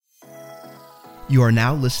You are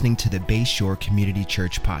now listening to the Bayshore Community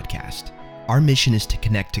Church podcast. Our mission is to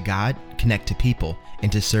connect to God, connect to people,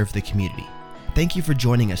 and to serve the community. Thank you for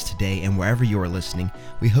joining us today, and wherever you are listening,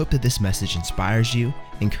 we hope that this message inspires you,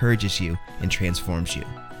 encourages you, and transforms you.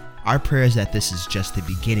 Our prayer is that this is just the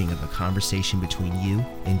beginning of a conversation between you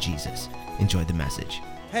and Jesus. Enjoy the message.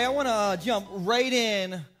 Hey, I want to jump right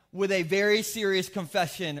in with a very serious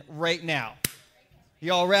confession right now.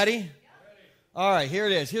 You all ready? All right, here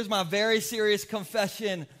it is. Here's my very serious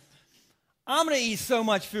confession. I'm going to eat so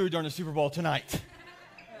much food during the Super Bowl tonight.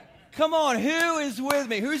 Come on, who is with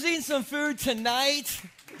me? Who's eating some food tonight?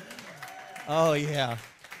 Oh, yeah.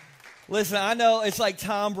 Listen, I know it's like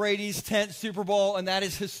Tom Brady's 10th Super Bowl, and that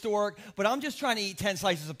is historic, but I'm just trying to eat 10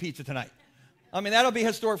 slices of pizza tonight. I mean, that'll be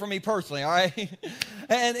historic for me personally, all right?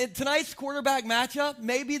 And tonight's quarterback matchup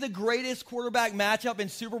may be the greatest quarterback matchup in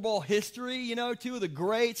Super Bowl history. You know, two of the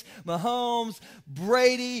greats, Mahomes,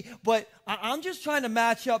 Brady. But I'm just trying to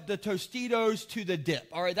match up the Tostitos to the dip,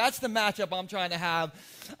 all right? That's the matchup I'm trying to have.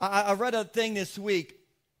 I read a thing this week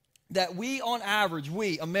that we, on average,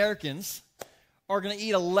 we Americans, are going to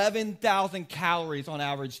eat 11,000 calories on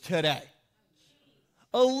average today.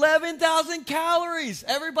 11,000 calories.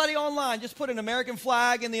 Everybody online, just put an American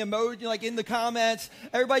flag in the emoji, like in the comments.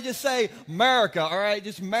 Everybody just say, America, all right?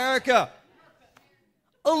 Just America.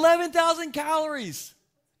 11,000 calories.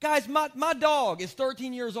 Guys, my dog is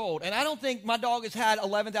 13 years old, and I don't think my dog has had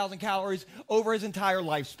 11,000 calories over his entire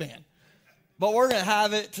lifespan. But we're going to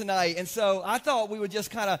have it tonight. And so I thought we would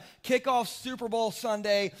just kind of kick off Super Bowl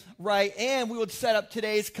Sunday, right? And we would set up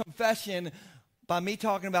today's confession by me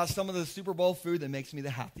talking about some of the Super Bowl food that makes me the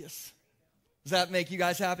happiest. Does that make you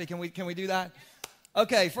guys happy? Can we do that?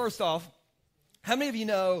 Okay, first off, how many of you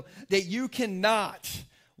know that you cannot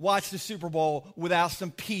watch the Super Bowl without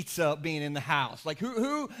some pizza being in the house? Like,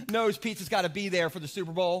 who knows pizza's got to be there for the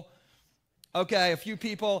Super Bowl? Okay, a few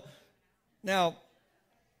people. Now,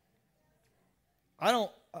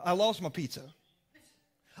 I lost my pizza.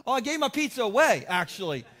 Oh, I gave my pizza away,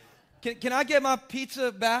 actually. Can I get my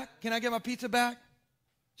pizza back? Can I get my pizza back?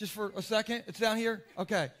 Just for a second? It's down here?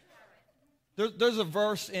 Okay. There's a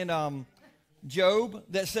verse in Job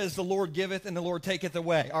that says, the Lord giveth and the Lord taketh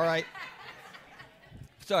away, all right?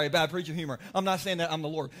 Sorry, bad preacher humor. I'm not saying that I'm the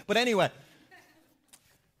Lord. But anyway,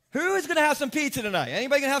 who is going to have some pizza tonight?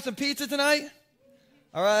 Anybody going to have some pizza tonight?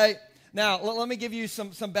 All right. Now, let me give you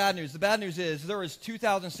some bad news. The bad news is there is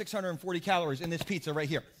 2,640 calories in this pizza right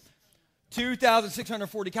here.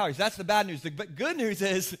 2,640 calories. That's the bad news. The good news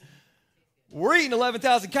is we're eating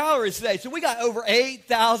 11,000 calories today, so we got over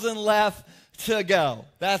 8,000 left to go.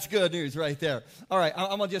 That's good news right there. All right,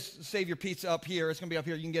 I'm going to just save your pizza up here. It's going to be up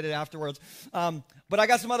here. You can get it afterwards. But I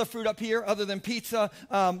got some other food up here other than pizza.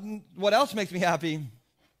 What else makes me happy?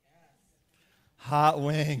 Hot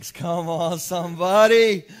wings. Come on,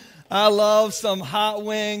 somebody. I love some hot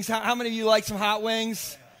wings. How many of you like some hot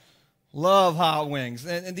wings? Love hot wings.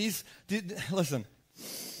 And these, listen,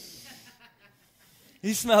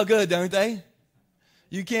 these smell good, don't they?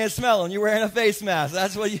 You can't smell them. You're wearing a face mask.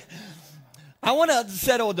 That's what you, I want to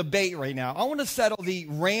settle a debate right now. I want to settle the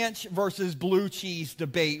ranch versus blue cheese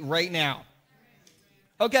debate right now.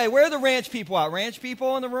 Okay, where are the ranch people at? Ranch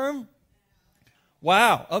people in the room?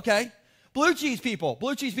 Wow, okay. Blue cheese people.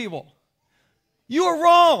 You are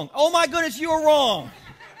wrong. Oh my goodness, you are wrong.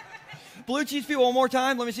 Blue cheese people, one more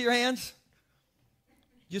time. Let me see your hands.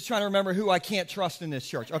 Just trying to remember who I can't trust in this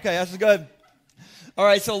church. Okay, this is good. All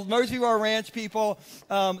right, so most people are ranch people.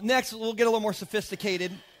 Next, we'll get a little more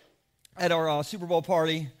sophisticated at our Super Bowl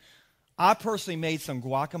party. I personally made some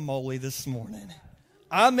guacamole this morning.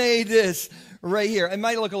 I made this right here. It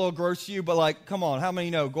might look a little gross to you, but like, come on. How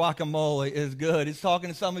many know guacamole is good? It's talking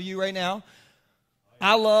to some of you right now.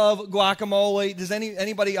 I love guacamole. Does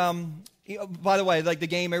anybody, by the way, like the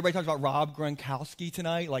game, everybody talks about Rob Gronkowski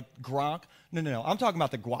tonight, like Gronk. No. I'm talking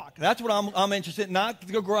about the guac. That's what I'm interested in, not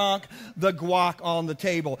the Gronk, the guac on the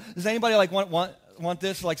table. Does anybody like want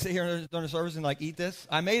this, like sit here during the service and like eat this?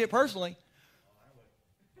 I made it personally.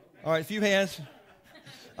 All right, a few hands.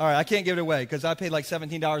 All right, I can't give it away because I paid like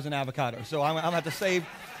 $17 an avocado. So I'm going to have to save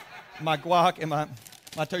my guac and my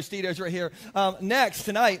Tostitos right here. Next,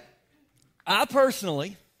 tonight, I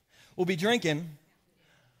personally will be drinking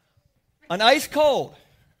an ice cold,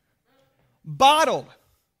 bottled,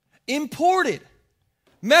 imported,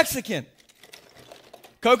 Mexican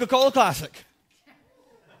Coca-Cola Classic.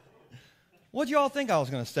 What do you all think I was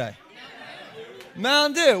going to say?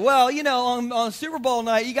 Mountain Dew. Well, you know, on Super Bowl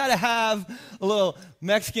night, you got to have a little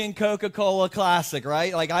Mexican Coca-Cola Classic,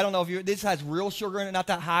 right? Like, I don't know if this has real sugar in it, not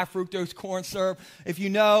that high fructose corn syrup. If you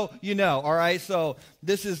know, you know, all right? So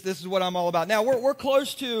this is what I'm all about. Now, we're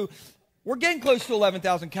close to We're getting close to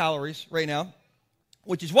 11,000 calories right now,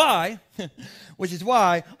 which is why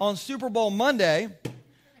on Super Bowl Monday,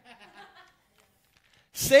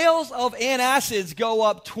 sales of antacids go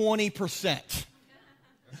up 20%.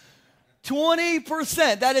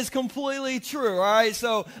 20%. That is completely true. All right.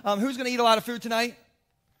 So, who's going to eat a lot of food tonight?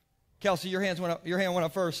 Kelsey, your hand went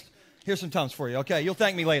up first. Here's some Tums for you. Okay, you'll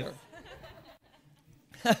thank me later.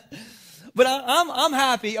 But I'm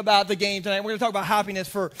happy about the game tonight. We're going to talk about happiness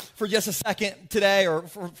for just a second today, or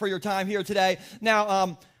for your time here today.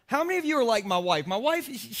 Now, how many of you are like my wife? My wife,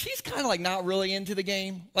 she's kind of like not really into the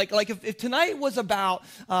game. Like if tonight was about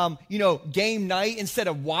game night instead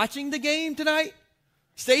of watching the game tonight,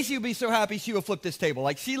 Stacy would be so happy she would flip this table.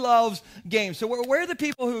 Like, she loves games. So where are the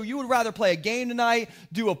people who you would rather play a game tonight,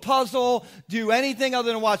 do a puzzle, do anything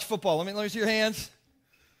other than watch football? Let me see your hands.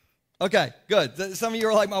 Okay, good. Some of you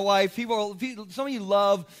are like my wife. Some of you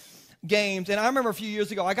love games. And I remember a few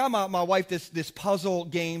years ago, I got my wife this puzzle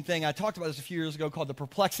game thing. I talked about this a few years ago, called the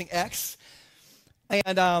Perplexing X.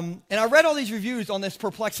 And I read all these reviews on this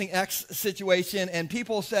Perplexing X situation, and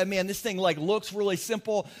people said, man, this thing like looks really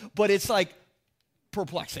simple, but it's like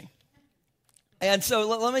perplexing. And so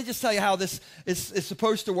let me just tell you how this is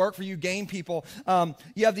supposed to work for you game people.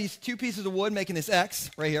 You have these two pieces of wood making this X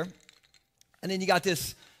right here. And then you got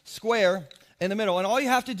this square in the middle. And all you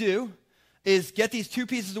have to do is get these two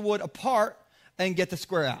pieces of wood apart and get the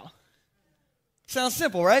square out. Sounds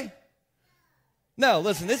simple, right? No,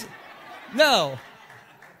 listen, no.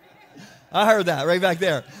 I heard that right back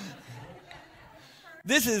there.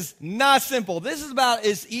 This is not simple. This is about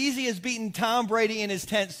as easy as beating Tom Brady in his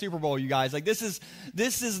 10th Super Bowl, you guys. Like, this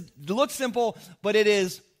looks simple, but it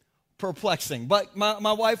is perplexing. But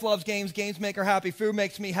my wife loves games. Games make her happy. Food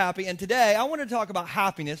makes me happy. And today, I want to talk about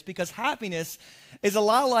happiness, because happiness is a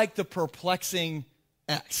lot like the Perplexing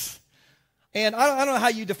X. And I don't know how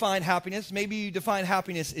you define happiness. Maybe you define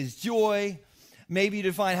happiness as joy. Maybe you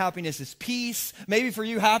define happiness as peace. Maybe for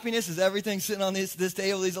you, happiness is everything sitting on this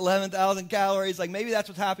table, these 11,000 calories. Like, maybe that's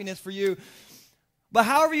what's happiness for you. But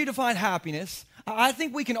however you define happiness, I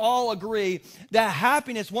think we can all agree that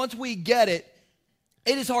happiness, once we get it,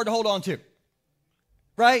 it is hard to hold on to.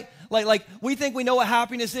 Right? Like we think we know what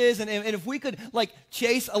happiness is, and if we could like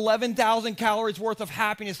chase 11,000 calories worth of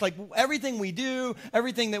happiness, like everything we do,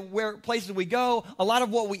 everything places we go, a lot of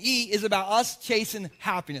what we eat is about us chasing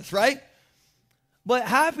happiness, right? But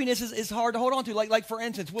happiness is hard to hold on to. Like for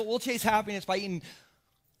instance, we'll chase happiness by eating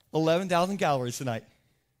 11,000 calories tonight.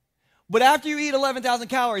 But after you eat 11,000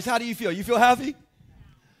 calories, how do you feel? You feel happy?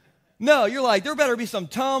 No, you're like, there better be some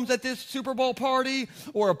Tums at this Super Bowl party,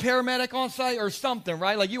 or a paramedic on site or something,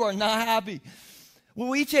 right? Like, you are not happy. Will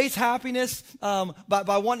we chase happiness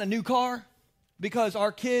by wanting a new car because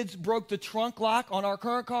our kids broke the trunk lock on our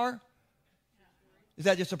current car? Is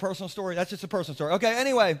that just a personal story? That's just a personal story. Okay,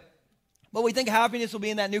 anyway. But we think happiness will be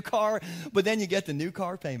in that new car, but then you get the new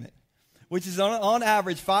car payment, which is on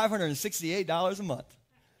average $568 a month.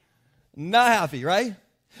 Not happy, right?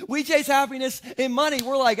 We chase happiness in money.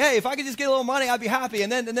 We're like, hey, if I could just get a little money, I'd be happy. And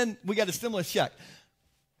then we get a stimulus check.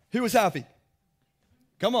 Who was happy?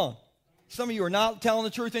 Come on. Some of you are not telling the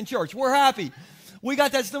truth in church. We're happy. We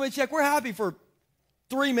got that stimulus check. We're happy for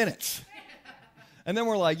 3 minutes. And then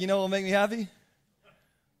we're like, you know what will make me happy?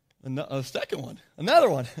 A second one. Another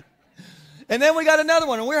one. And then we got another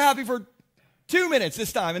one, and we're happy for 2 minutes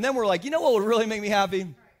this time. And then we're like, you know what would really make me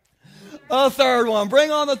happy? A third one.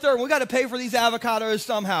 Bring on the third one. We got to pay for these avocados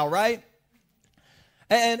somehow, right?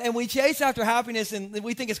 And we chase after happiness, and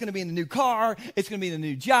we think it's going to be in the new car, it's going to be in the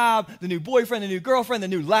new job, the new boyfriend, the new girlfriend, the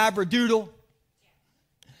new labradoodle.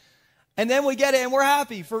 And then we get it, and we're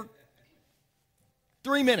happy for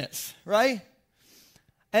 3 minutes, right?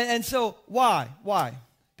 And so why? Why?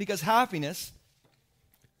 Because happiness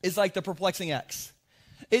is like the Perplexing X.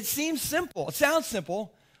 It seems simple. It sounds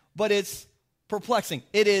simple, but it's perplexing.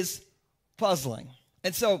 It is puzzling.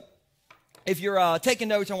 And so if you're taking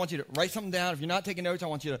notes, I want you to write something down. If you're not taking notes, I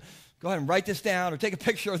want you to go ahead and write this down or take a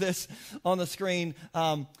picture of this on the screen.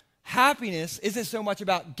 Happiness isn't so much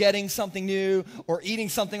about getting something new or eating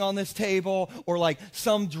something on this table or like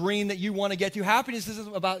some dream that you want to get to. Happiness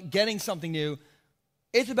isn't about getting something new.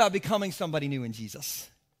 It's about becoming somebody new in Jesus.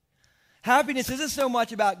 Happiness isn't so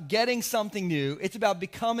much about getting something new. It's about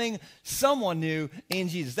becoming someone new in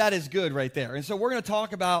Jesus. That is good right there. And so we're going to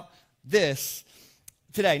talk about this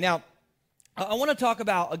today. Now, I want to talk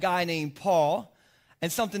about a guy named Paul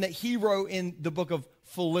and something that he wrote in the book of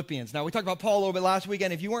Philippians. Now, we talked about Paul a little bit last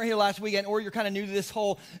weekend. If you weren't here last weekend or you're kind of new to this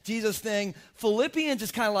whole Jesus thing, Philippians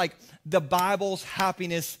is kind of like the Bible's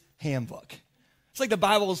happiness handbook. It's like the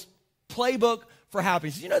Bible's playbook for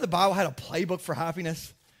happiness. Did you know the Bible had a playbook for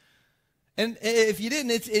happiness? And if you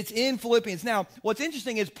didn't, it's in Philippians. Now, what's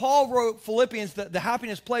interesting is Paul wrote Philippians, the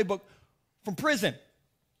happiness playbook, from prison,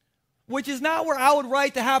 which is not where I would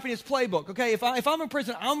write the happiness playbook, okay? If I'm in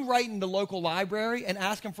prison, I'm writing the local library and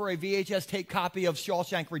asking for a VHS tape copy of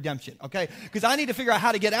Shawshank Redemption, okay? Because I need to figure out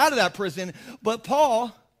how to get out of that prison. But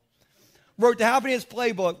Paul wrote the happiness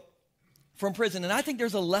playbook from prison, and I think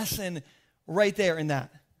there's a lesson right there in that.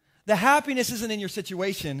 The happiness isn't in your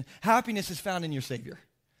situation. Happiness is found in your Savior.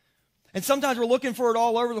 And sometimes we're looking for it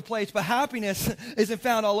all over the place, but happiness isn't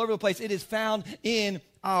found all over the place. It is found in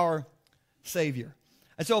our Savior.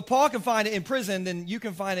 And so if Paul can find it in prison, then you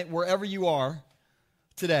can find it wherever you are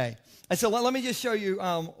today. And so let me just show you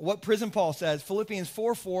what prison Paul says. Philippians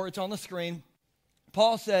 4:4, it's on the screen.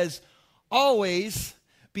 Paul says, always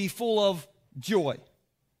be full of joy.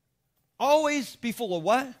 Always be full of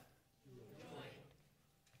what? Joy.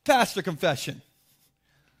 Pastor confession.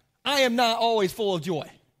 I am not always full of joy.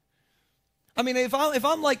 I mean, if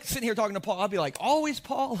I'm like sitting here talking to Paul, I'll be like, always,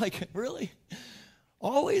 Paul? Like, really?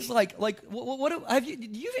 Always? Like, what do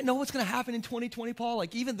you even know what's going to happen in 2020, Paul?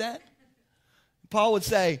 Like, even then? Paul would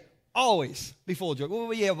say, always be full of joy.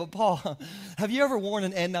 Well, yeah, but Paul, have you ever worn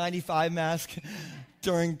an N95 mask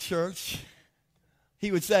during church?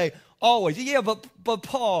 He would say, always. Yeah, but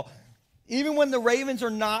Paul, even when the Ravens are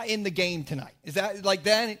not in the game tonight, is that like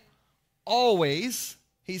then? Always,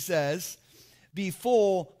 he says, be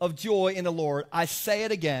full of joy in the Lord. I say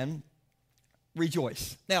it again,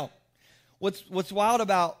 rejoice. Now, what's wild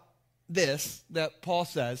about this that Paul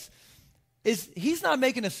says is he's not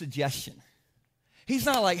making a suggestion. He's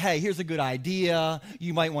not like, hey, here's a good idea.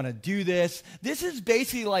 You might want to do this. This is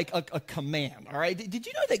basically like a command, all right? Did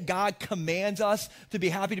you know that God commands us to be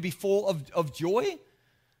happy, to be full of joy?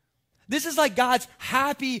 This is like God's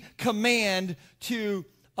happy command to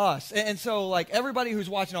us. And so, like, everybody who's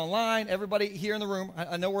watching online, everybody here in the room,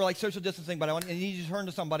 I know we're like social distancing, but I need you to turn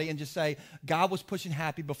to somebody and just say, God was pushing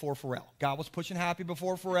happy before Pharrell. God was pushing happy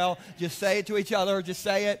before Pharrell. Just say it to each other. Just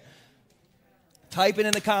say it. Type it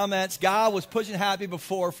in the comments. God was pushing happy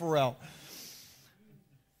before Pharrell.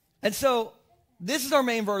 And so, this is our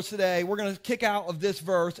main verse today. We're going to kick out of this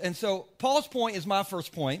verse. And so, Paul's point is my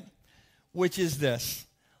first point, which is this.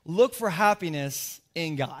 Look for happiness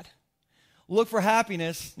in God. Look for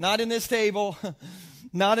happiness, not in this table,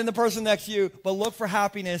 not in the person next to you, but look for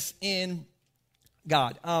happiness in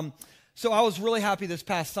God. So I was really happy this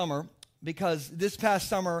past summer because this past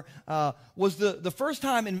summer was the first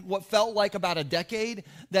time in what felt like about a decade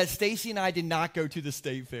that Stacy and I did not go to the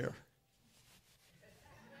state fair.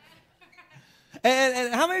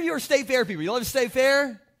 And how many of you are state fair people? You love state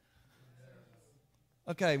fair?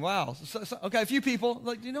 Okay, wow. Okay, a few people.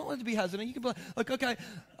 Like, you don't have to be hesitant. You can be like, okay,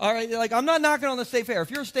 all right. Like, I'm not knocking on the state fair.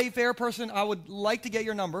 If you're a state fair person, I would like to get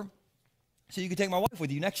your number so you can take my wife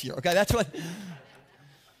with you next year. Okay, that's what.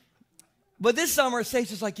 But this summer,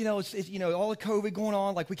 Stacey's like, it's all the COVID going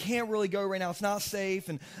on. Like, we can't really go right now. It's not safe.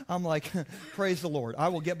 And I'm like, praise the Lord. I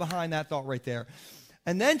will get behind that thought right there.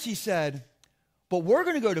 And then she said, but we're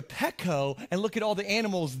going to go to Petco and look at all the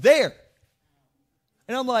animals there.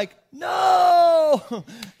 And I'm like, no.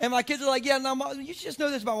 And my kids are like, yeah, no, you should just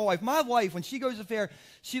know this about my wife. My wife, when she goes to the fair,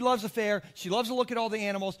 she loves the fair. She loves to look at all the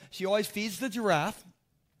animals. She always feeds the giraffe.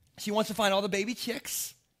 She wants to find all the baby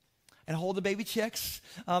chicks and hold the baby chicks.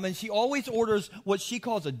 And she always orders what she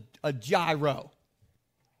calls a gyro,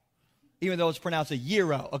 even though it's pronounced a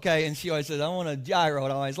gyro, okay? And she always says, I want a gyro,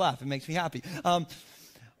 and I always laugh. It makes me happy.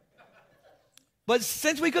 But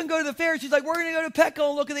since we couldn't go to the fair, she's like, we're going to go to Petco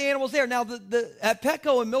and look at the animals there. Now, at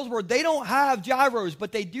Petco in Millsboro, they don't have gyros,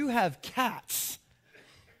 but they do have cats.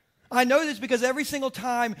 I know this because every single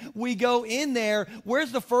time we go in there,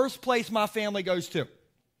 where's the first place my family goes to?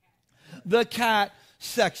 The cat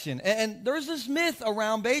section. And there's this myth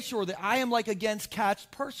around Bayshore that I am like against cats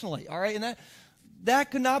personally, all right? And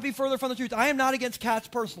that could not be further from the truth. I am not against cats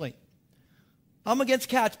personally. I'm against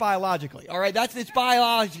cats biologically, all right? It's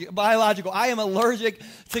biological. I am allergic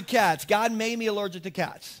to cats. God made me allergic to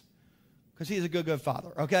cats because he's a good father,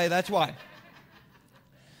 okay? That's why.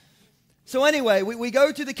 So anyway, we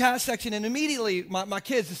go to the cat section, and immediately my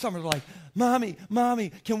kids this summer are like,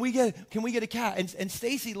 Mommy, can we get a cat? And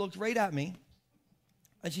Stacy looked right at me,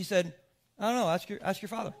 and she said, I don't know, ask your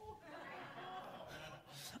father.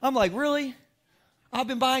 I'm like, really? I've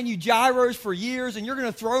been buying you gyros for years, and you're going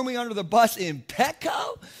to throw me under the bus in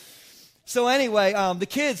Petco? So anyway, the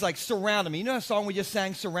kids like surrounded me. You know that song we just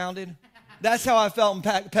sang, Surrounded? That's how I felt in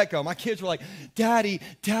Petco. My kids were like, Daddy,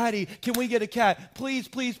 can we get a cat? Please,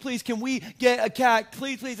 can we get a cat?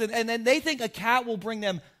 Please. And then they think a cat will bring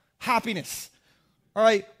them happiness. All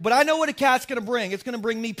right, but I know what a cat's going to bring. It's going to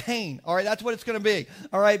bring me pain. All right, that's what it's going to be.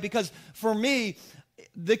 All right, because for me,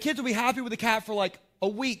 the kids will be happy with the cat for like a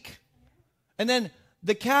week. And then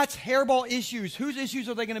the cat's hairball issues, whose issues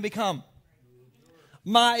are they going to become?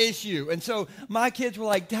 My issue. And so my kids were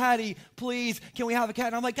like, Daddy, please, can we have a cat?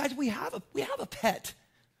 And I'm like, guys, we have a pet.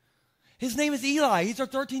 His name is Eli. He's our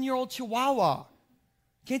 13-year-old Chihuahua.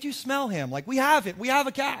 Can't you smell him? Like, we have it. We have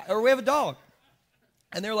a cat, or we have a dog.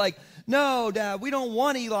 And they're like, no, Dad, we don't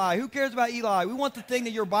want Eli. Who cares about Eli? We want the thing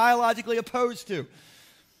that you're biologically opposed to.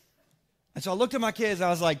 And so I looked at my kids, and I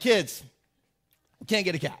was like, kids, we can't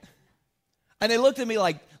get a cat. And they looked at me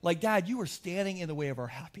like, Dad, you are standing in the way of our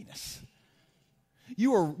happiness.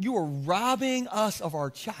 You are robbing us of our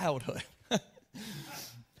childhood.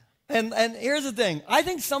 And here's the thing. I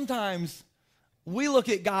think sometimes we look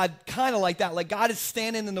at God kind of like that, like God is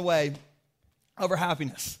standing in the way of our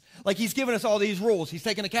happiness. Like he's given us all these rules. He's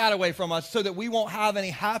taken the cat away from us so that we won't have any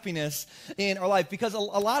happiness in our life. Because a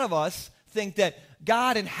lot of us think that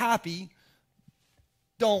God and happy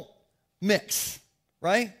don't mix,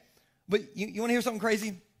 right? But you want to hear something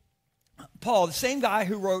crazy? Paul, the same guy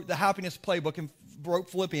who wrote the happiness playbook and wrote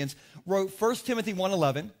Philippians, wrote 1 Timothy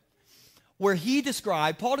 1:11, where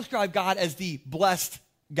Paul described God as the blessed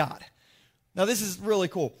God. Now this is really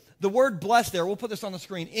cool. The word blessed there, we'll put this on the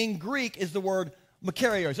screen, in Greek is the word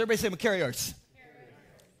makarios. Everybody say makarios.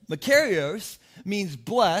 Makarios means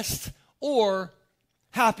blessed or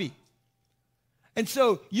happy. And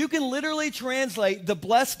so you can literally translate the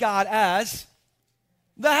blessed God as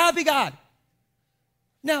the happy God.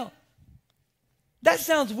 Now, that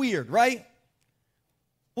sounds weird, right?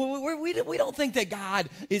 Well, we don't think that God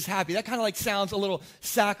is happy. That kind of like sounds a little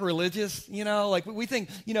sacrilegious, Like we think,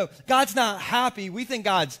 God's not happy. We think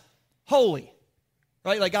God's holy.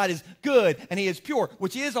 Right? Like God is good and he is pure,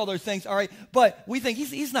 which he is all those things, all right? But we think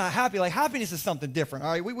he's not happy. Like happiness is something different,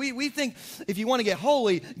 all right? We think if you want to get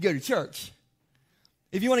holy, you go to church.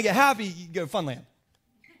 If you want to get happy, you go to Funland.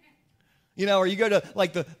 Or you go to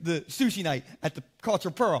like the sushi night at the Culture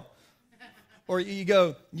Pearl. Or you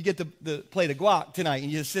get the plate of guac tonight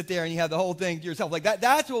and you just sit there and you have the whole thing to yourself. Like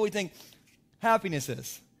that's what we think happiness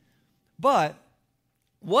is. But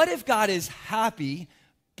what if God is happy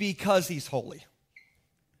because he's holy?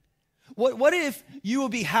 What if you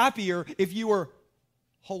would be happier if you were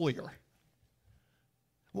holier?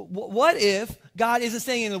 What if God isn't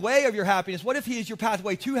standing in the way of your happiness? What if he is your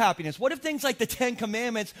pathway to happiness? What if things like the 10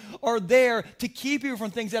 Commandments are there to keep you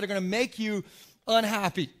from things that are going to make you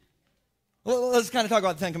unhappy? Well, let's kind of talk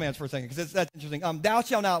about the 10 Commandments for a second because that's interesting. Thou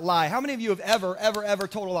shalt not lie. How many of you have ever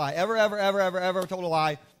told a lie? Ever told a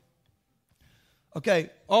lie? Okay,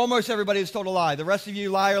 almost everybody has told a lie. The rest of you,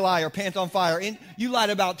 liar, pants on fire. You lied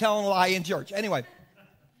about telling a lie in church. Anyway,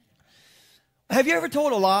 have you ever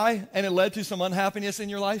told a lie and it led to some unhappiness in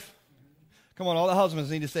your life? Come on, all the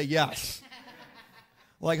husbands need to say yes.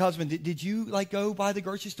 Like, husband, did you go by the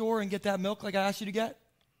grocery store and get that milk like I asked you to get?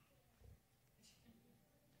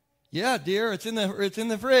 Yeah, dear, it's in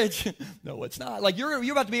the fridge. No, it's not. Like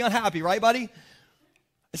you're about to be unhappy, right, buddy?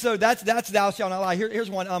 So that's thou shalt not lie. Here's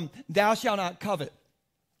one. Thou shalt not covet.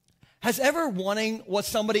 Has ever wanting what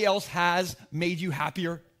somebody else has made you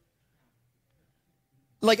happier?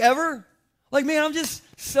 Like ever? Like, man, I'm just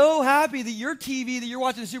so happy that your TV that you're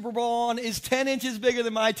watching the Super Bowl on is 10 inches bigger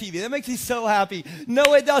than my TV. That makes me so happy.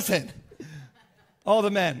 No, it doesn't. All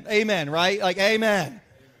the men. Amen, right? Like, amen.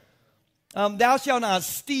 Thou shalt not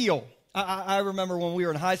steal. I remember when we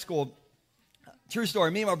were in high school, true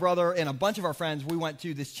story, me and my brother and a bunch of our friends, we went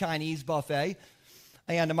to this Chinese buffet,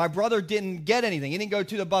 and my brother didn't get anything. He didn't go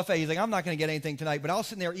to the buffet. He's like, I'm not going to get anything tonight, but I was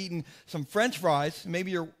sitting there eating some French fries.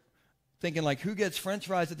 Maybe you're thinking, like, who gets French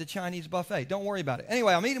fries at the Chinese buffet? Don't worry about it.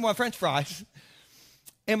 Anyway, I'm eating my French fries,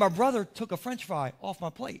 and my brother took a French fry off my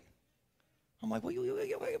plate. I'm like, well, you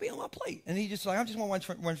be on my plate. And he just like, I just want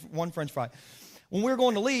one French fry. When we were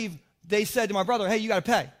going to leave, they said to my brother, hey, you got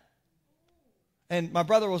to pay. And my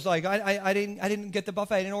brother was like, I didn't get the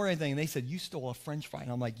buffet. I didn't order anything. And they said, you stole a French fry.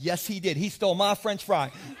 And I'm like, yes, he did. He stole my French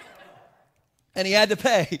fry. And he had to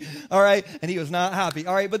pay, all right? And he was not happy,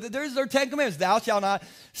 all right? But there's their 10 commandments. Thou shalt not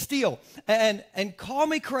steal. And call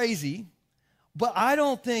me crazy, but I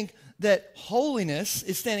don't think that holiness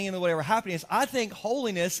is standing in the way of our happiness. I think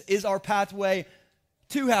holiness is our pathway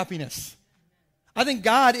to happiness. I think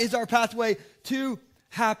God is our pathway to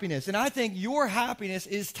happiness. And I think your happiness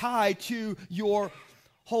is tied to your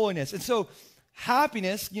holiness. And so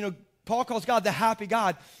happiness, Paul calls God the happy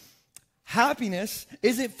God. Happiness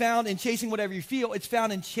isn't found in chasing whatever you feel. It's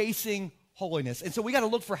found in chasing holiness. And so we got to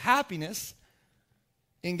look for happiness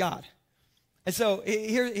in God. And so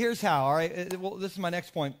here's how, all right? Well, this is my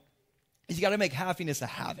next point, is you got to make happiness a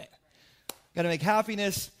habit. Got to make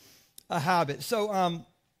happiness a habit. So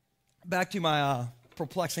back to my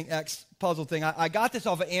Perplexing X puzzle thing. I got this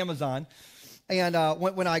off of Amazon. And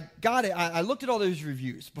when I got it, I looked at all those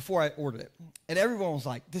reviews before I ordered it. And everyone was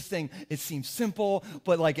like, this thing, it seems simple,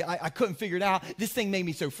 but like I couldn't figure it out. This thing made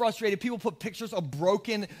me so frustrated. People put pictures of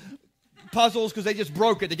broken puzzles because they just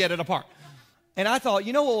broke it to get it apart. And I thought,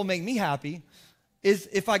 you know what will make me happy is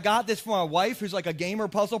if I got this for my wife, who's like a gamer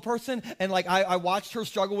puzzle person, and like I watched her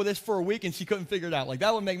struggle with this for a week and she couldn't figure it out. Like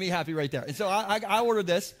that would make me happy right there. And so I ordered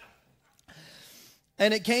this.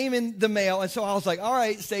 And it came in the mail. And so I was like, all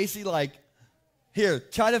right, Stacy, like, here,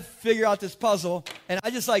 try to figure out this puzzle. And I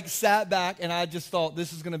just like sat back and I just thought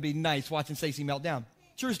this is going to be nice watching Stacy melt down.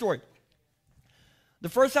 True story. The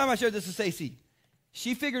first time I showed this to Stacy,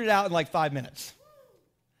 she figured it out in like 5 minutes.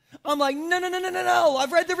 I'm like, no.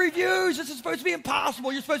 I've read the reviews. This is supposed to be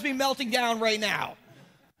impossible. You're supposed to be melting down right now.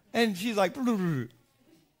 And she's like,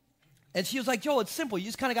 and she was like, Joel, it's simple. You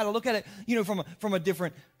just kind of got to look at it, you know, from a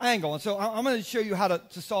different angle. And so I'm going to show you how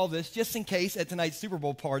to solve this, just in case at tonight's Super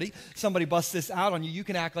Bowl party somebody busts this out on you. You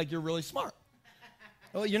can act like you're really smart.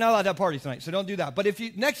 Well, you're not allowed to have parties tonight, so don't do that. But if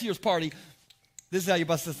you next year's party, this is how you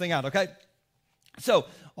bust this thing out, okay? So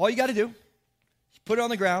all you got to do is put it on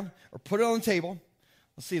the ground or put it on the table.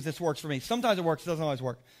 Let's see if this works for me. Sometimes it works. It doesn't always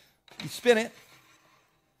work. You spin it,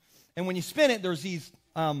 and when you spin it, there's these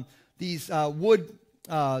wood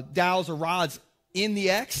dowels or rods in the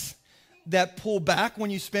X that pull back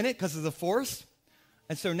when you spin it because of the force.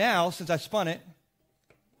 And so now, since I spun it,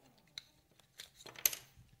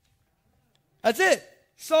 that's it.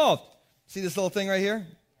 Solved. See this little thing right here?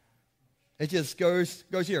 It just goes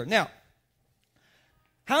here. Now,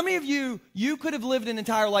 how many of you could have lived an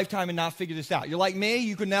entire lifetime and not figured this out? You're like me,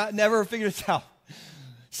 you could never have figured this out.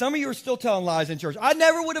 Some of you are still telling lies in church. I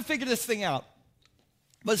never would have figured this thing out.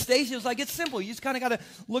 But Stacy was like, it's simple. You just kind of got to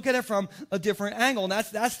look at it from a different angle. And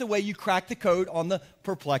that's the way you crack the code on the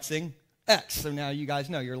Perplexing X. So now you guys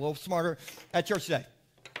know you're a little smarter at church today.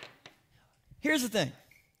 Here's the thing.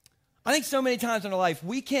 I think so many times in our life,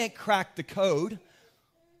 we can't crack the code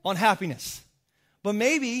on happiness. But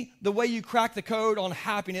maybe the way you crack the code on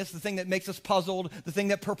happiness, the thing that makes us puzzled, the thing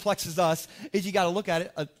that perplexes us, is you got to look at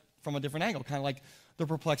it from a different angle, kind of like the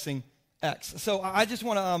Perplexing X. So I just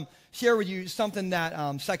want to share with you something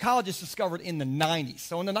that psychologists discovered in the 90s.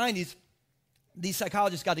 So in the 90s, these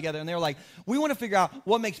psychologists got together and they were like, we want to figure out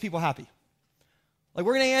what makes people happy. Like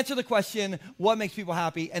we're going to answer the question, what makes people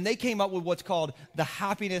happy? And they came up with what's called the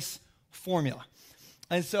happiness formula.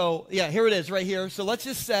 And so, yeah, here it is right here. So let's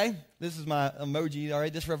just say, this is my emoji, all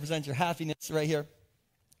right? This represents your happiness right here.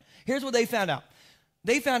 Here's what they found out.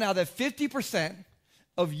 They found out that 50%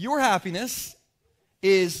 of your happiness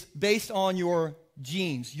is based on your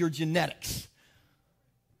genes, your genetics.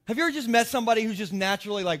 Have you ever just met somebody who's just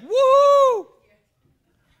naturally like, woo?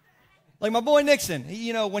 Like my boy Nixon,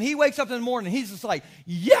 when he wakes up in the morning, he's just like,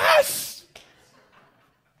 yes!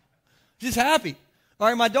 Just happy. All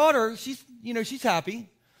right, my daughter, she's happy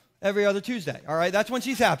every other Tuesday, all right? That's when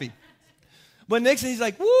she's happy. But Nixon, he's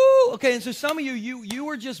like, woo! Okay, and so some of you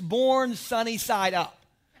were just born sunny side up.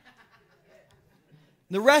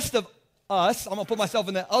 The rest of us, I'm going to put myself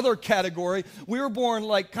in that other category, we were born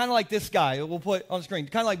kind of like this guy, we'll put on the screen,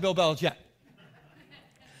 kind of like Bill Belichick.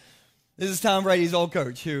 This is Tom Brady's old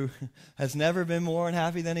coach who has never been more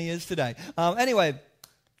unhappy than he is today. Anyway,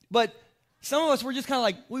 but some of us were just kind of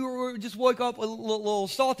like, we were just woke up a little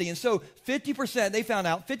salty. And so 50%, they found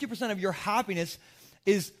out, 50% of your happiness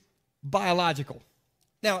is biological.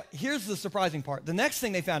 Now, here's the surprising part. The next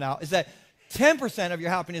thing they found out is that 10% of your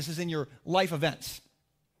happiness is in your life events.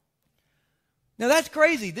 Now, that's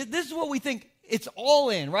crazy. This is what we think it's all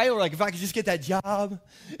in, right? Or like, if I could just get that job,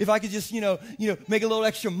 if I could just, make a little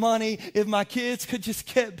extra money, if my kids could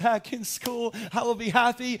just get back in school, I will be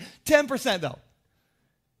happy. 10% though.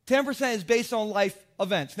 10% is based on life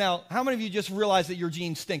events. Now, how many of you just realize that your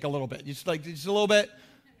genes stink a little bit? Just a little bit?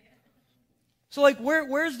 So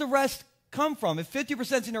where's the rest come from? If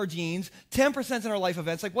 50% is in our genes, 10% is in our life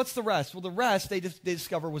events, what's the rest? Well, the rest they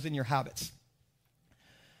discover was in your habits.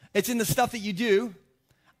 It's in the stuff that you do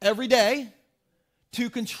every day to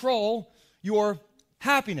control your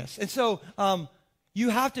happiness. And so you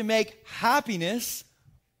have to make happiness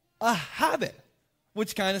a habit,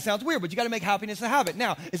 which kind of sounds weird, but you got to make happiness a habit.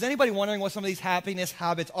 Now, is anybody wondering what some of these happiness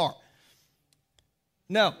habits are?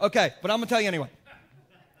 No? Okay, but I'm going to tell you anyway.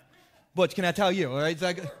 Butch, can I tell you? All right?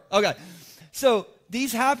 Okay. So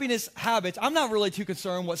these happiness habits, I'm not really too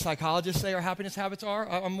concerned what psychologists say our happiness habits are.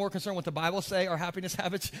 I'm more concerned what the Bible say our happiness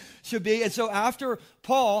habits should be. And so after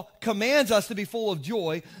Paul commands us to be full of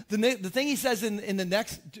joy, the thing he says in the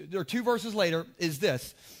next, or 2 verses later, is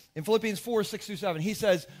this. In Philippians 4, 6 through 7, he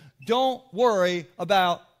says, don't worry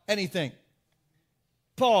about anything.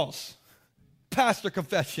 Pause. Pastor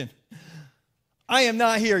confession. I am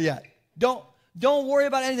not here yet. Don't worry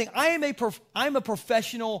about anything. I'm a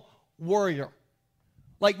professional worrier.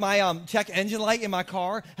 Like my check engine light in my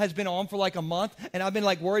car has been on for like a month, and I've been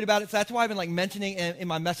like worried about it. So that's why I've been like mentioning in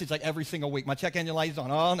my message like every single week, my check engine light is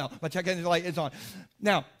on. Oh no, my check engine light is on.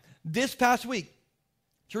 Now, this past week,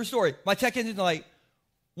 true story, my check engine light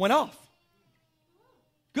went off.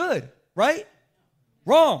 Good, right?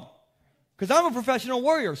 Wrong. Because I'm a professional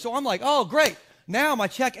worrier. So I'm like, oh great. Now my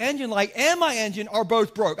check engine light and my engine are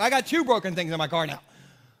both broke. I got 2 broken things in my car now.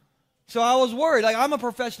 So I was worried. Like, I'm a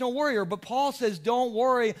professional worrier. But Paul says, don't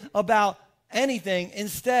worry about anything.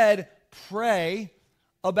 Instead, pray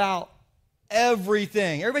about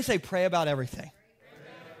everything. Everybody say, pray about everything.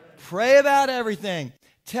 Pray about everything.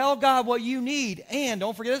 Tell God what you need. And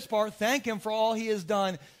don't forget this part, thank him for all he has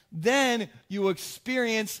done. Then you will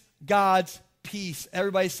experience God's peace.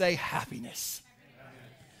 Everybody say happiness.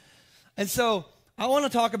 And so I want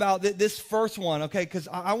to talk about this first one, okay, because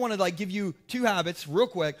I want to like give you 2 habits real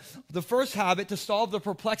quick. The first habit to solve the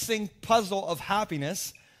perplexing puzzle of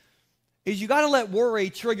happiness is you got to let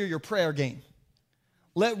worry trigger your prayer game.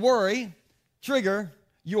 Let worry trigger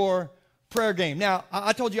your prayer game. Now,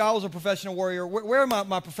 I told you I was a professional warrior. Where are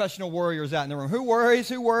my professional warriors at in the room? Who worries?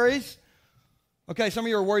 Who worries? Okay, some of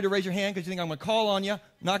you are worried to raise your hand because you think I'm going to call on you. I'm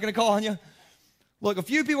not going to call on you. Look, a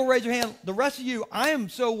few people raise your hand. The rest of you, I am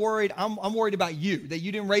so worried. I'm worried about you, that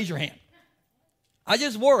you didn't raise your hand. I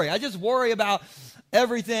just worry. I just worry about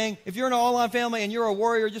everything. If you're in an online family and you're a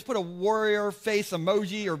warrior, just put a warrior face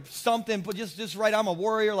emoji or something. But just write, I'm a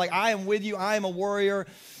warrior. Like, I am with you. I am a warrior.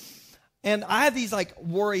 And I have these, like,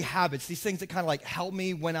 worry habits, these things that kind of, like, help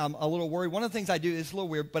me when I'm a little worried. One of the things I do, it's a little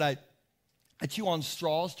weird, but I chew on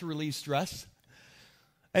straws to relieve stress.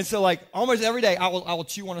 And so, like, almost every day, I will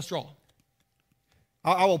chew on a straw.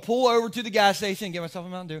 I will pull over to the gas station and get myself a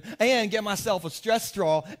Mountain Dew and get myself a stress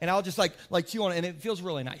straw, and I'll just like chew on it, and it feels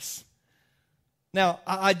really nice. Now,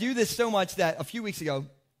 I do this so much that a few weeks ago,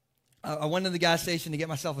 I went to the gas station to get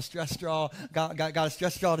myself a stress straw, got a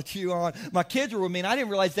stress straw to chew on. My kids were with me, and I didn't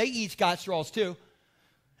realize they each got straws too.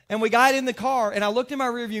 And we got in the car, and I looked in my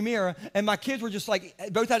rearview mirror, and my kids were just like,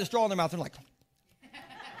 both had a straw in their mouth, and like...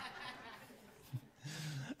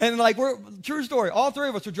 And like, true story, all 3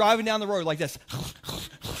 of us were driving down the road like this.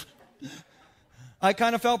 I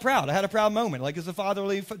kind of felt proud. I had a proud moment, like it's a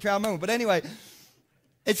fatherly proud moment. But anyway,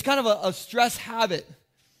 it's kind of a stress habit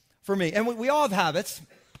for me. And we all have habits,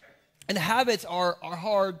 and habits are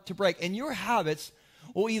hard to break. And your habits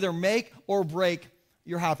will either make or break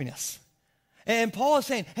your happiness. And Paul is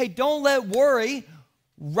saying, hey, don't let worry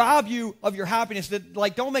rob you of your happiness.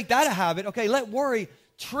 Like, don't make that a habit. Okay, let worry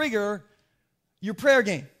trigger your prayer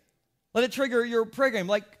game. Let it trigger your prayer game.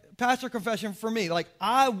 Like, pastor confession for me, like,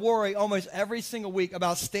 I worry almost every single week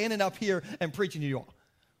about standing up here and preaching to you all.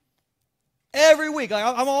 Every week. Like,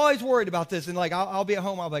 I'm always worried about this. And, like, I'll be at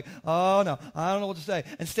home. I'll be like, oh, no, I don't know what to say.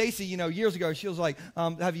 And Stacy, years ago, she was like,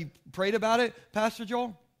 have you prayed about it, Pastor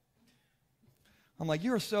Joel? I'm like,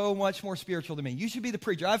 you're so much more spiritual than me. You should be the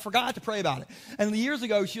preacher. I forgot to pray about it. And years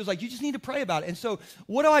ago, she was like, you just need to pray about it. And so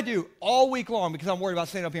what do I do all week long because I'm worried about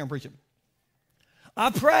standing up here and preaching? I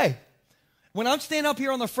pray. When I'm standing up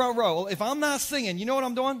here on the front row, if I'm not singing, you know what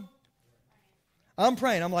I'm doing? I'm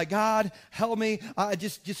praying. I'm like, God, help me.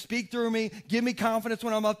 Just speak through me. Give me confidence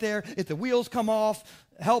when I'm up there. If the wheels come off,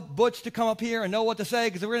 help Butch to come up here and know what to say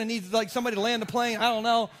because we're going to need like somebody to land the plane. I don't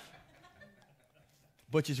know.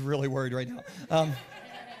 Butch is really worried right now.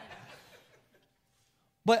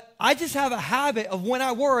 But I just have a habit of when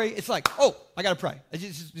I worry, it's like, oh, I got to pray.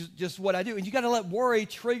 It's just what I do. And you got to let worry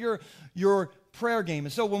trigger your prayer game.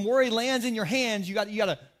 And so when worry lands in your hands, you got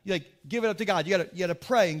to like give it up to God. You got to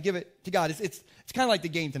pray and give it to God. It's kind of like the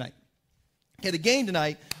game tonight. Okay, the game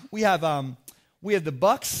tonight, we have the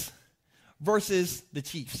Bucks versus the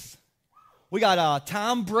Chiefs. We got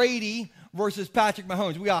Tom Brady versus Patrick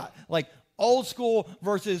Mahomes. We got like old school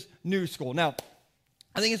versus new school. Now,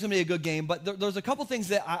 I think it's going to be a good game, but there's a couple things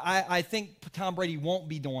that I think Tom Brady won't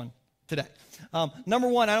be doing today. Number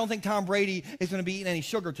one, I don't think Tom Brady is going to be eating any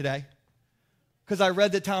sugar today because I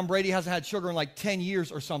read that Tom Brady hasn't had sugar in like 10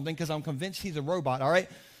 years or something because I'm convinced he's a robot, all right?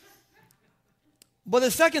 But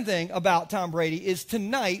the second thing about Tom Brady is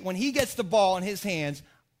tonight, when he gets the ball in his hands,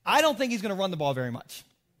 I don't think he's going to run the ball very much.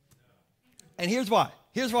 And here's why.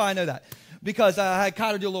 Here's why I know that. Because I had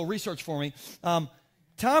Kyler do a little research for me.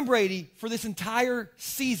 Tom Brady, for this entire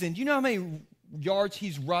season, do you know how many yards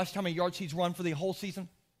he's rushed, how many yards he's run for the whole season?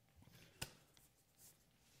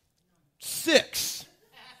 6.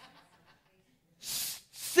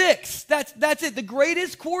 6. That's it. The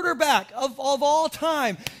greatest quarterback of all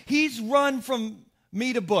time. He's run from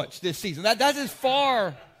me to Butch this season. That's as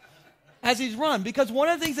far as he's run. Because one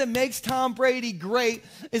of the things that makes Tom Brady great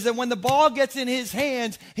is that when the ball gets in his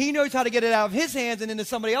hands, he knows how to get it out of his hands and into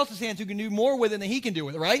somebody else's hands who can do more with it than he can do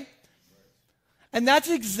with it, right? And that's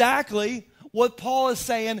exactly what Paul is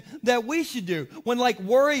saying that we should do. When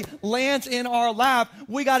worry lands in our lap,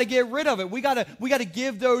 we got to get rid of it. We got to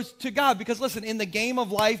give those to God. Because listen, in the game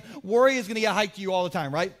of life, worry is going to get hiked to you all the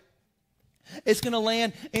time, right? It's going to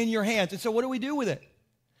land in your hands. And so what do we do with it?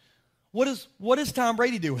 What does Tom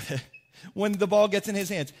Brady do with it when the ball gets in his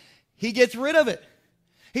hands? He gets rid of it.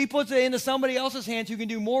 He puts it into somebody else's hands who can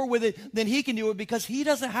do more with it than he can do it because he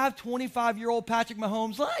doesn't have 25-year-old Patrick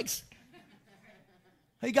Mahomes' legs.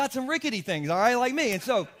 He got some rickety things, all right, like me. And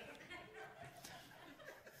so,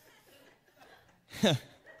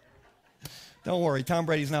 don't worry, Tom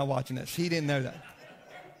Brady's not watching this. He didn't know that.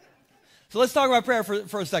 So let's talk about prayer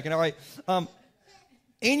for a second, all right?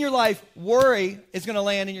 In your life, worry is going to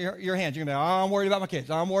land in your hands. You're going to be like, oh, I'm worried about my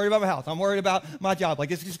kids. I'm worried about my health. I'm worried about my job.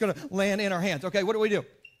 It's just going to land in our hands. Okay, what do?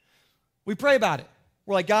 We pray about it.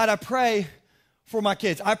 We're like, God, I pray for my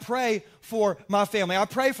kids. I pray for my family. I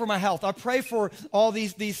pray for my health. I pray for all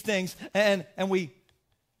these things. And we,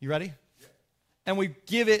 you ready? Yeah. And we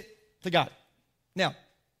give it to God. Now,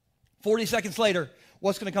 40 seconds later,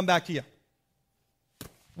 what's going to come back to you?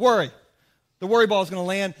 Worry. The worry ball is going to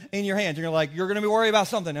land in your hands. You're going to be worried about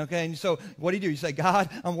something, okay? And so what do? You say, God,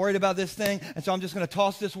 I'm worried about this thing, and so I'm just going to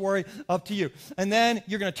toss this worry up to you. And then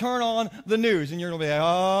you're going to turn on the news, and you're going to be like,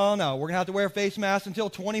 oh, no, we're going to have to wear face masks until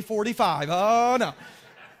 2045. Oh, no.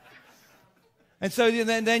 And so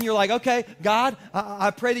then you're like, okay, God,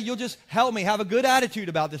 I pray that you'll just help me have a good attitude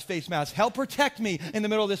about this face mask. Help protect me in the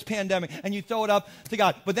middle of this pandemic. And you throw it up to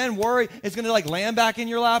God. But then worry is going to land back in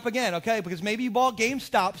your lap again, okay? Because maybe you bought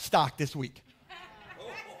GameStop stock this week.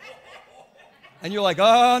 And you're like,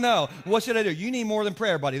 oh, no, what should I do? You need more than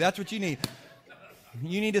prayer, buddy. That's what you need.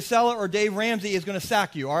 You need to sell it or Dave Ramsey is going to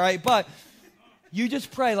sack you, all right? But you just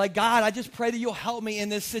pray, God, I just pray that you'll help me in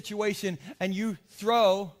this situation. And you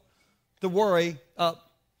throw the worry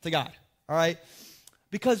up to God, all right?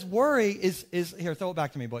 Because worry is here, throw it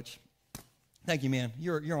back to me, Butch. Thank you, man.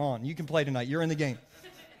 You're on. You can play tonight. You're in the game.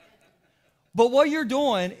 But what you're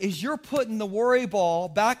doing is you're putting the worry ball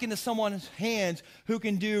back into someone's hands who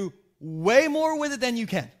can do way more with it than you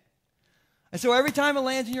can. And so every time it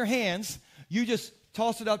lands in your hands, you just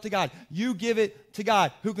toss it up to God. You give it to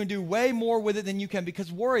God who can do way more with it than you can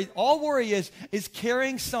because all worry is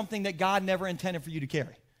carrying something that God never intended for you to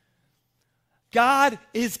carry. God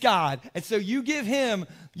is God. And so you give him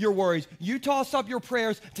your worries. You toss up your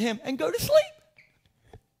prayers to him and go to sleep.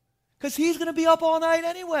 Because he's going to be up all night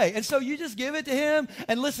anyway. And so you just give it to him.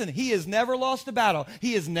 And listen, he has never lost a battle.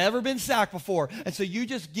 He has never been sacked before. And so you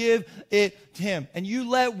just give it to him. And you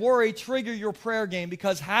let worry trigger your prayer game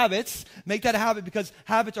because make that a habit because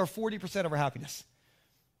habits are 40% of our happiness.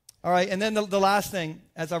 All right, and then the last thing,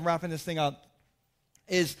 as I'm wrapping this thing up,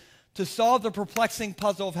 is to solve the perplexing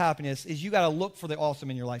puzzle of happiness is you got to look for the awesome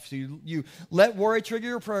in your life. So you let worry trigger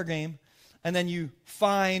your prayer game, and then you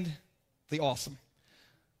find the awesome.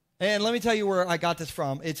 And let me tell you where I got this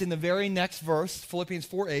from. It's in the very next verse, Philippians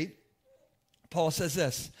 4:8. Paul says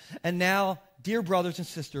this, and now, dear brothers and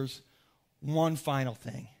sisters, one final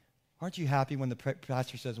thing. Aren't you happy when the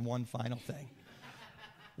pastor says one final thing?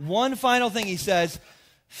 One final thing, he says,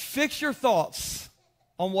 fix your thoughts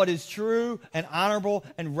on what is true and honorable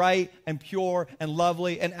and right and pure and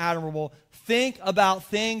lovely and admirable. Think about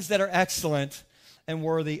things that are excellent and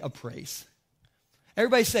worthy of praise.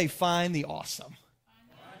 Everybody say, find the awesome.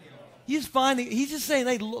 He's just saying,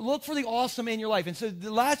 hey, look for the awesome in your life. And so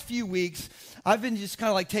the last few weeks, I've been just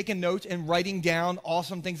kind of taking notes and writing down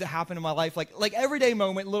awesome things that happen in my life, like everyday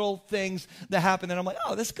moment, little things that happen. And I'm like,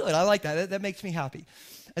 oh, that's good. I like that. That makes me happy.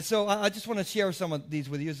 And so I just want to share some of these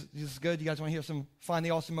with you. This is good. You guys want to hear find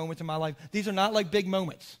the awesome moments in my life? These are not like big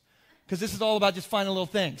moments because this is all about just finding little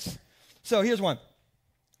things. So here's one.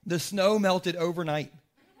 The snow melted overnight.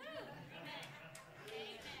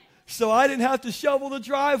 So I didn't have to shovel the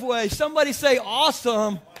driveway. Somebody say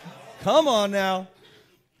awesome. Come on now.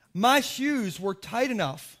 My shoes were tight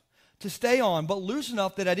enough to stay on, but loose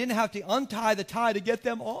enough that I didn't have to untie the tie to get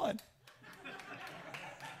them on.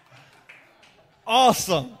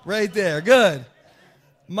 Awesome. Right there. Good.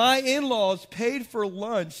 My in-laws paid for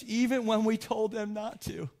lunch even when we told them not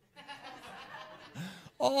to.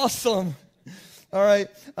 Awesome. All right.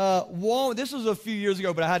 This was a few years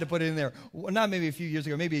ago, but I had to put it in there. Not maybe a few years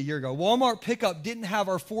ago, maybe a year ago. Walmart pickup didn't have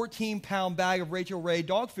our 14-pound bag of Rachel Ray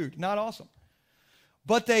dog food. Not awesome.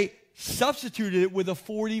 But they substituted it with a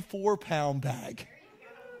 44-pound bag.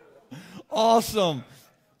 Awesome.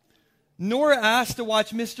 Nora asked to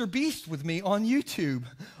watch Mr. Beast with me on YouTube.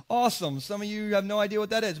 Awesome. Some of you have no idea what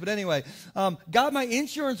that is. But anyway, got my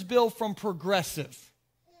insurance bill from Progressive.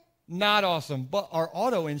 Not awesome. But our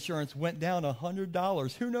auto insurance went down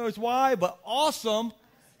 $100. Who knows why, but awesome.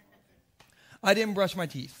 I didn't brush my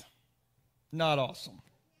teeth. Not awesome.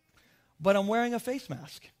 But I'm wearing a face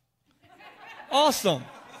mask. Awesome.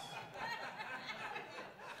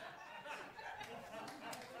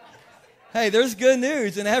 Hey, there's good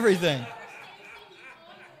news in everything.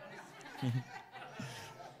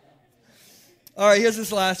 All right, here's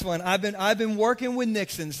this last one. I've been working with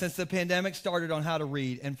Nixon since the pandemic started on how to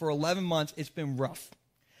read, and for 11 months, it's been rough.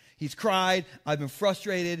 He's cried, I've been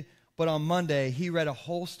frustrated, but on Monday, he read a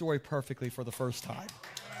whole story perfectly for the first time.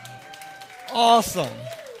 Awesome.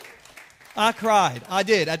 I cried. I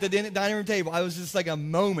did. At the dining room table, it was just like a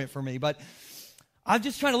moment for me, but I'm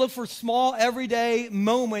just trying to look for small, everyday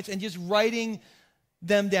moments and just writing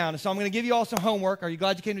them down. So I'm going to give you all some homework. Are you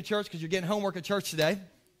glad you came to church? Because you're getting homework at church today.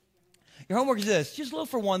 Your homework is this. Just look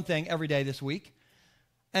for one thing every day this week.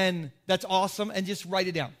 And that's awesome. And just write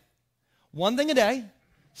it down. One thing a day.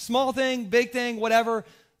 Small thing, big thing, whatever.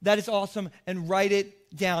 That is awesome. And write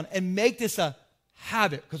it down. And make this a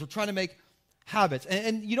habit. Because we're trying to make habits.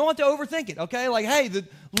 And you don't have to overthink it, okay? Like, hey, the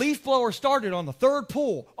leaf blower started on the third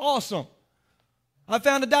pull. Awesome. I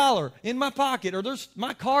found $1 in my pocket. Or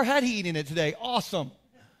my car had heat in it today. Awesome.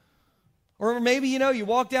 Or maybe, you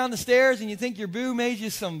walk down the stairs and you think your boo made you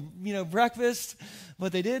some, breakfast,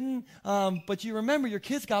 but they didn't. But you remember your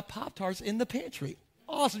kids got Pop-Tarts in the pantry.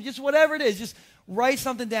 Awesome. Just whatever it is, just write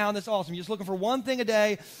something down that's awesome. You're just looking for one thing a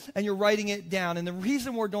day and you're writing it down. And the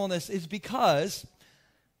reason we're doing this is because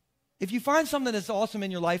if you find something that's awesome in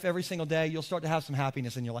your life every single day, you'll start to have some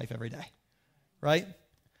happiness in your life every day, right?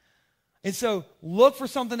 And so look for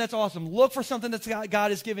something that's awesome. Look for something that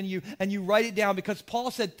God has given you, and you write it down because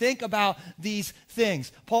Paul said, think about these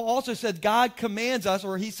things. Paul also said God commands us,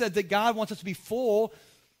 or he said that God wants us to be full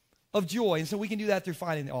of joy. And so we can do that through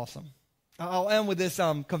finding the awesome. I'll end with this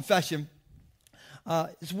confession.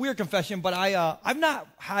 It's a weird confession, but I've not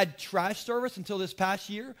had trash service until this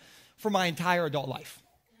past year for my entire adult life.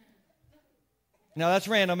 Now, that's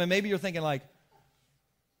random, and maybe you're thinking like,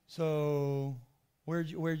 so where'd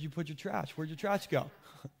you put your trash? Where'd your trash go?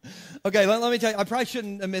 Okay, let me tell you, I probably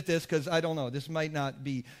shouldn't admit this because I don't know. This might not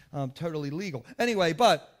be totally legal. Anyway,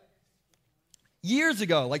 but years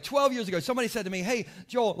ago, like 12 years ago, somebody said to me, hey,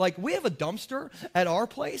 Joel, like we have a dumpster at our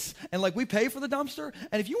place, and like we pay for the dumpster,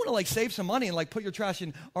 and if you want to like save some money and like put your trash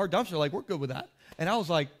in our dumpster, like we're good with that. And I was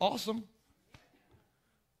like, awesome.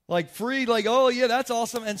 Like free, like, oh yeah, that's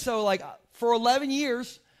awesome. And so like for 11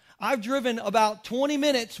 years, I've driven about 20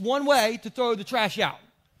 minutes one way to throw the trash out.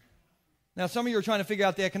 Now, some of you are trying to figure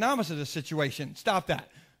out the economics of this situation. Stop that.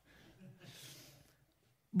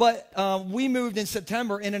 But we moved in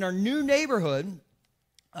September, and in our new neighborhood,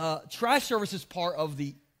 trash service is part of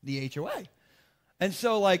the HOA. And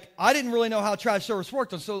so, like, I didn't really know how trash service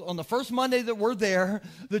worked. And so on the first Monday that we're there,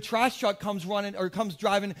 the trash truck comes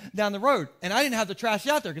driving down the road. And I didn't have the trash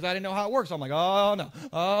out there because I didn't know how it works. So I'm like, oh, no,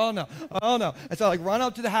 oh, no, oh, no. And so I, like, run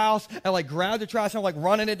up to the house and, like, grab the trash and I'm, like,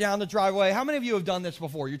 running it down the driveway. How many of you have done this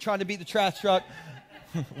before? You're trying to beat the trash truck?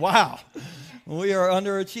 Wow. We are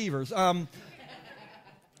underachievers.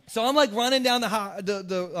 So I'm like running down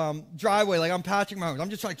the driveway, like I'm Patrick Mahomes.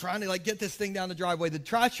 I'm just like trying to like get this thing down the driveway. The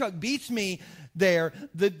trash truck beats me there.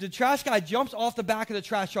 The trash guy jumps off the back of the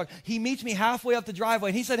trash truck. He meets me halfway up the driveway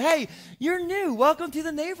and he said, hey, you're new. Welcome to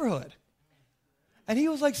the neighborhood. And he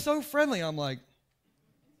was like so friendly. I'm like,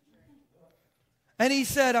 and he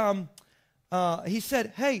said,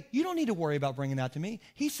 hey, you don't need to worry about bringing that to me.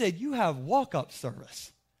 He said, you have walk-up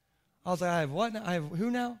service. I was like, I have what? I have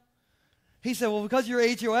who now? He said, well, because you're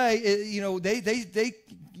HOA, they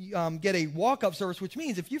get a walk-up service, which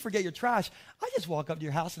means if you forget your trash, I just walk up to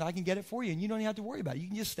your house and I can get it for you, and you don't even have to worry about it. You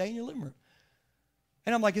can just stay in your living room.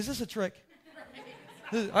 And I'm like, is this a trick?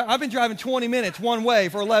 I've been driving 20 minutes one way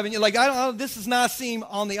for 11 years. Like, this does not seem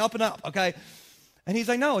on the up and up, okay? And he's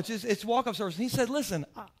like, no, it's walk-up service. And he said, listen,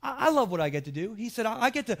 I love what I get to do. He said,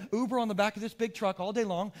 I get to Uber on the back of this big truck all day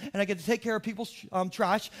long, and I get to take care of people's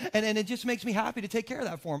trash, and it just makes me happy to take care of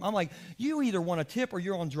that for them. I'm like, you either want a tip or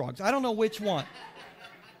you're on drugs. I don't know which one.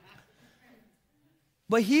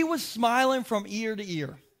 But he was smiling from ear to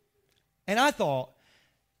ear. And I thought,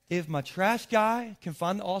 if my trash guy can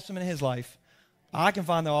find the awesome in his life, I can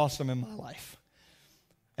find the awesome in my life.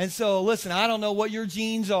 And so, listen, I don't know what your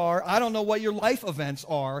genes are. I don't know what your life events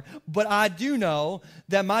are. But I do know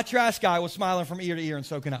that my trash guy was smiling from ear to ear, and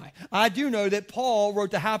so can I. I do know that Paul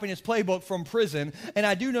wrote the happiness playbook from prison. And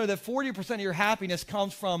I do know that 40% of your happiness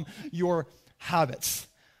comes from your habits.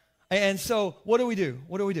 And so, what do we do?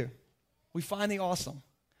 What do we do? We find the awesome.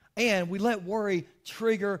 And we let worry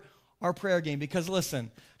trigger our prayer game. Because, listen,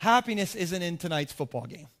 happiness isn't in tonight's football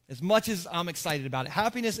game. As much as I'm excited about it.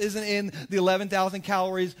 Happiness isn't in the 11,000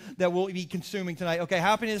 calories that we'll be consuming tonight. Okay,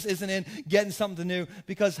 happiness isn't in getting something new,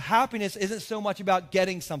 because happiness isn't so much about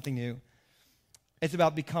getting something new. It's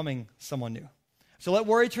about becoming someone new. So let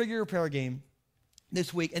worry trigger your prayer game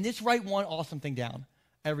this week, and just write one awesome thing down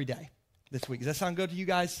every day this week. Does that sound good to you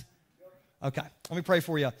guys? Okay, let me pray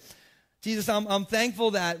for you. Jesus, I'm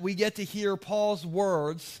thankful that we get to hear Paul's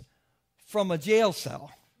words from a jail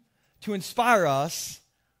cell to inspire us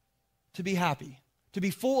to be happy, to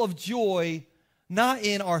be full of joy, not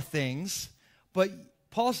in our things, but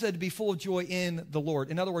Paul said to be full of joy in the Lord.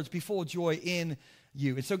 In other words, be full of joy in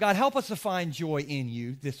you. And so, God, help us to find joy in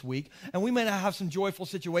you this week. And we may not have some joyful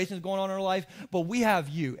situations going on in our life, but we have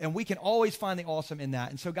you, and we can always find the awesome in that.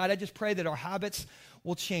 And so, God, I just pray that our habits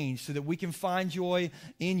will change so that we can find joy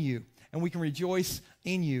in you, and we can rejoice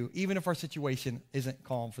in you, even if our situation isn't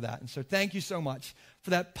calm for that. And so thank you so much for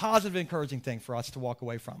that positive, encouraging thing for us to walk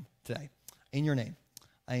away from today. In your name,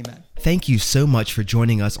 amen. Thank you so much for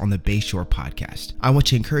joining us on the Bayshore podcast. I want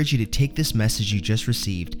to encourage you to take this message you just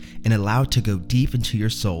received and allow it to go deep into your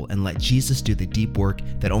soul and let Jesus do the deep work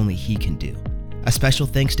that only he can do. A special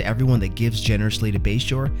thanks to everyone that gives generously to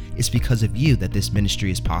Bayshore. It's because of you that this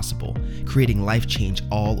ministry is possible, creating life change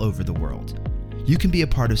all over the world. You can be a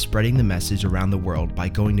part of spreading the message around the world by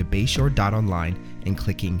going to bayshore.online and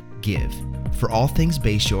clicking Give. For all things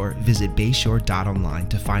Bayshore, visit bayshore.online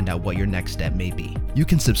to find out what your next step may be. You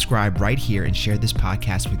can subscribe right here and share this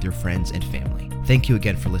podcast with your friends and family. Thank you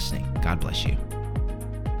again for listening. God bless you.